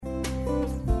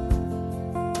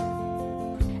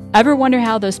Ever wonder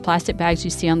how those plastic bags you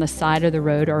see on the side of the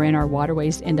road or in our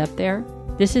waterways end up there?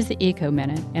 This is the Eco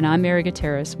Minute, and I'm Mary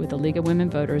Gutierrez with the League of Women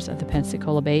Voters of the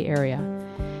Pensacola Bay Area.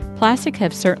 Plastic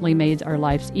have certainly made our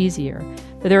lives easier,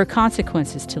 but there are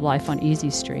consequences to life on Easy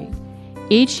Street.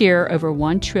 Each year, over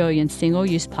 1 trillion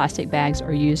single-use plastic bags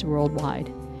are used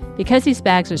worldwide. Because these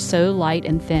bags are so light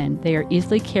and thin, they are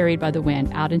easily carried by the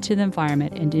wind out into the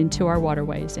environment and into our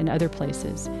waterways and other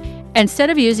places. Instead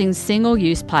of using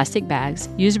single-use plastic bags,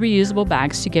 use reusable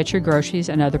bags to get your groceries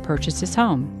and other purchases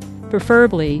home.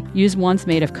 Preferably, use ones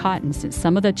made of cotton, since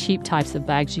some of the cheap types of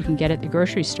bags you can get at the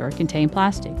grocery store contain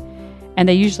plastic, and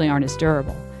they usually aren't as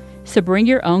durable. So bring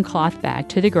your own cloth bag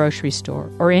to the grocery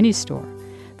store or any store.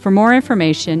 For more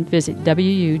information, visit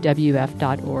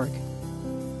WUWF.org.